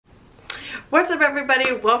What's up,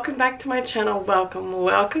 everybody? Welcome back to my channel.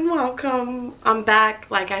 Welcome. I'm back,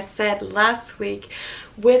 like I said last week,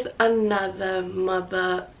 with another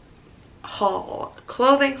mother haul.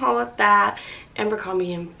 Clothing haul at that.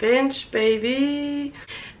 Abercrombie Fitch, baby.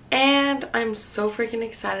 And I'm so freaking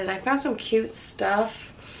excited. I found some cute stuff.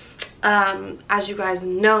 As you guys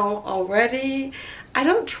know already, I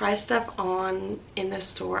don't try stuff on in the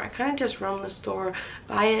store. I kind of just roam the store,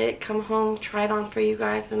 buy it, come home, try it on for you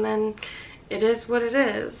guys, and then it is what it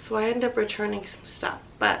is. So I end up returning some stuff,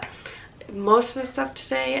 but most of the stuff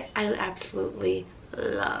today I absolutely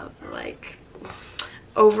love, like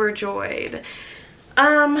overjoyed.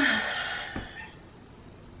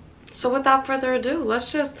 So without further ado,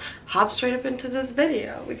 let's just hop straight up into this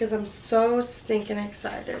video because I'm so stinking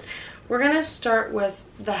excited. We're gonna start with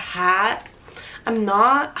the hat.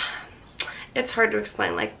 It's hard to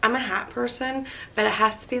explain. Like, I'm a hat person, but it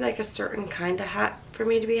has to be like a certain kind of hat for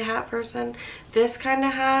me to be a hat person. This kind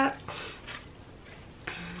of hat,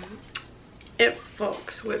 it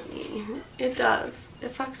fucks with me. It does.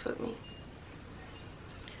 It fucks with me.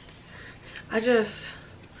 I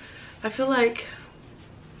feel like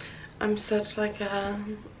I'm such like a,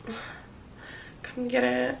 come get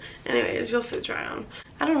it. Anyways, you'll see it try on.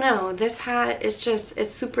 I don't know, this hat is just,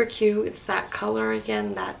 it's super cute. It's that color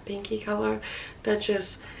again, that pinky color that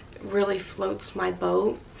just really floats my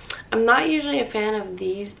boat. I'm not usually a fan of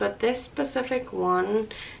these, but this specific one,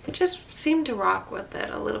 it just seemed to rock with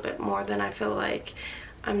it a little bit more than I feel like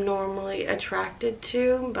I'm normally attracted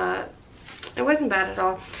to, but it wasn't bad at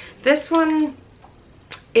all. This one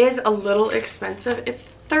is a little expensive. It's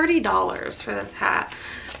 $30 for this hat.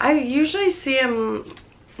 I usually see them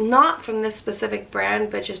not from this specific brand,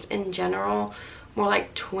 but just in general, more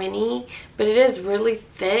like 20, but it is really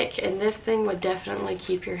thick, and this thing would definitely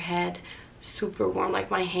keep your head super warm. Like,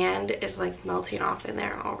 my hand is like melting off in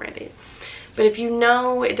there already. But if you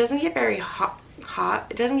know, it doesn't get very hot.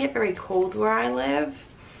 It doesn't get very cold where I live,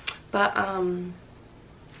 but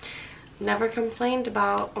never complained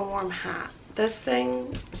about a warm hat. This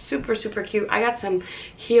thing, super cute. I got some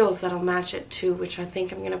heels that'll match it too, which I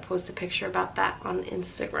think I'm gonna post a picture about that on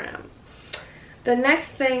Instagram. The next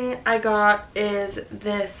thing I got is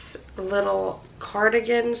this little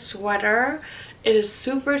cardigan sweater. It is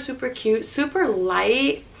super cute, super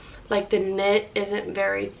light. Like, the knit isn't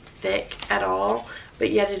very thick at all,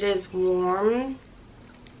 but yet it is warm.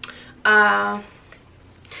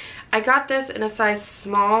 I got this in a size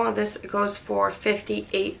small. This goes for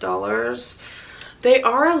 $58. They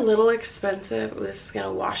are a little expensive. This is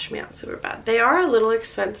gonna wash me out super bad. They are a little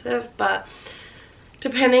expensive, but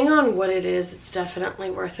depending on what it is, it's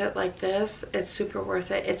definitely worth it. Like this, it's super worth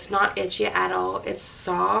it. It's not itchy at all. It's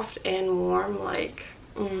soft and warm. Like,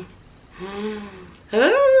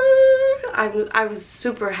 I was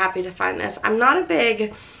super happy to find this. I'm not a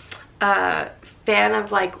big fan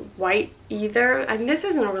of like white either, and this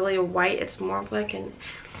isn't really a white, it's more of like an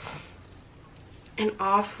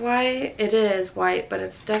off-white. It is white, but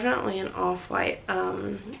it's definitely an off-white.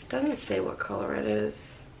 It doesn't say what color it is.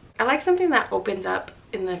 I like something that opens up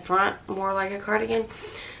in the front more like a cardigan,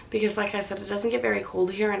 because like I said, it doesn't get very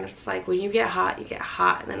cold here, and it's like when you get hot, you get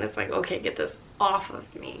hot, and then it's like, okay, get this off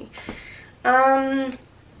of me.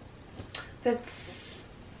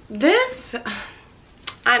 This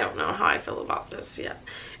I don't know how I feel about this yet.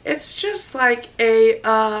 It's just like a,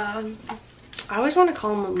 I always want to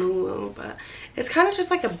call them a moo-moo, but it's kind of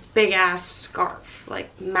just like a big ass scarf,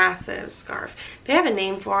 like massive scarf. They have a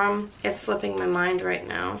name for them. It's slipping my mind right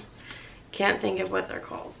now. Can't think of what they're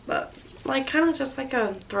called, but like kind of just like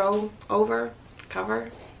a throw over,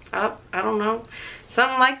 cover up, I don't know.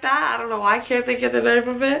 Something like that. I don't know why I can't think of the name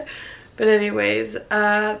of it. But anyways,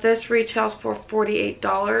 this retails for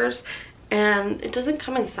 $48. And it doesn't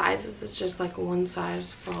come in sizes, it's just like one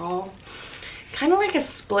size for all. Kind of like a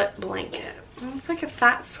split blanket. It's like a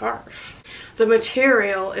fat scarf. The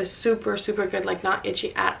material is super good, like not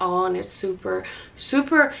itchy at all, and it's super, it's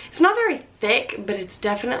not very thick, but it's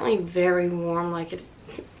definitely very warm. Like,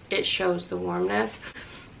 it shows the warmness.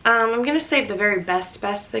 I'm gonna save the very best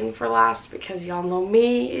thing for last, because y'all know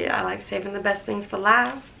me, I like saving the best things for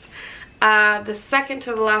last. The second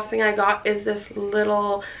to the last thing I got is this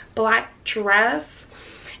little black dress.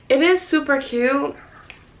 It is super cute.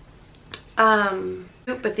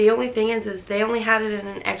 But the only thing is they only had it in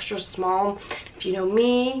an extra small. If you know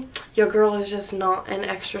me, your girl is just not an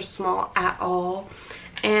extra small at all.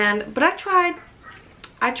 But I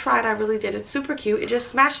tried, I really did. It's super cute. It just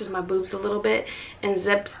smashes my boobs a little bit and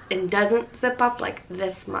zips and doesn't zip up like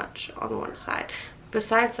this much on one side.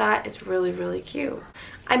 besides that, it's really, really cute.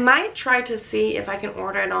 I might try to see if I can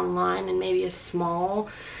order it online and maybe a small,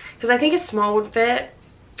 because I think a small would fit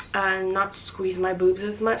and not squeeze my boobs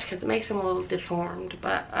as much because it makes them a little deformed.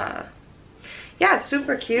 But yeah, it's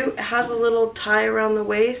super cute. It has a little tie around the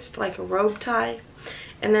waist, like a robe tie,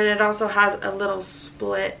 and then it also has a little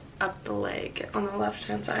split up the leg on the left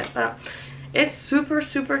hand side. But it's super,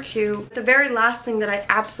 super cute. The very last thing that I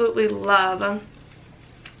absolutely love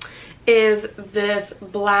is this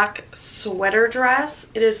black sweater dress.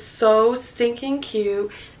 It is so stinking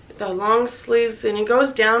cute. The long sleeves, and it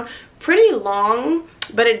goes down pretty long,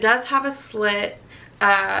 but it does have a slit.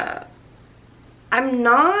 I'm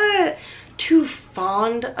not too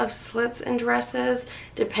fond of slits in dresses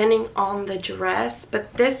depending on the dress,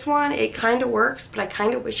 but this one, it kind of works, but I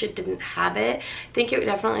kind of wish it didn't have it. I think it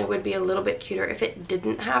definitely would be a little bit cuter if it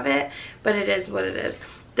didn't have it, but it is what it is.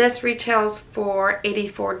 This retails for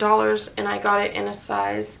 $84 and I got it in a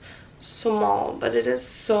size small, but it is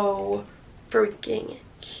so freaking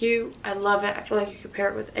cute. I love it. I feel like you could pair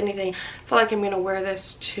it with anything. I feel like I'm gonna wear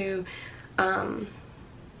this to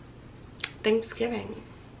Thanksgiving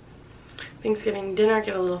dinner,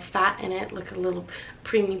 get a little fat in it, look a little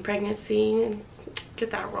preemie pregnancy, and get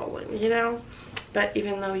that rolling, you know. But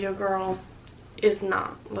even though your girl is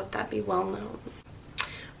not, let that be well known.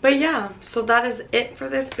 But yeah, so that is it for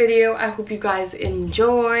this video. I hope you guys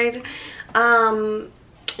enjoyed. The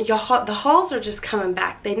hauls are just coming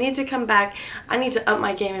back. They need to come back. I need to up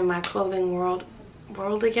my game in my clothing world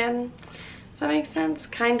again. Does that make sense?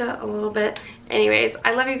 Kinda, a little bit. Anyways,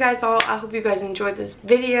 I love you guys all. I hope you guys enjoyed this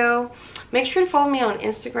video. Make sure to follow me on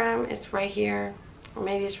Instagram. It's right here, or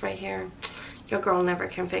maybe it's right here. Your girl never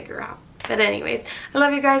can figure out. But anyways, I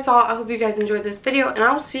love you guys all. I hope you guys enjoyed this video, and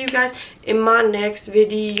I will see you guys in my next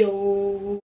video.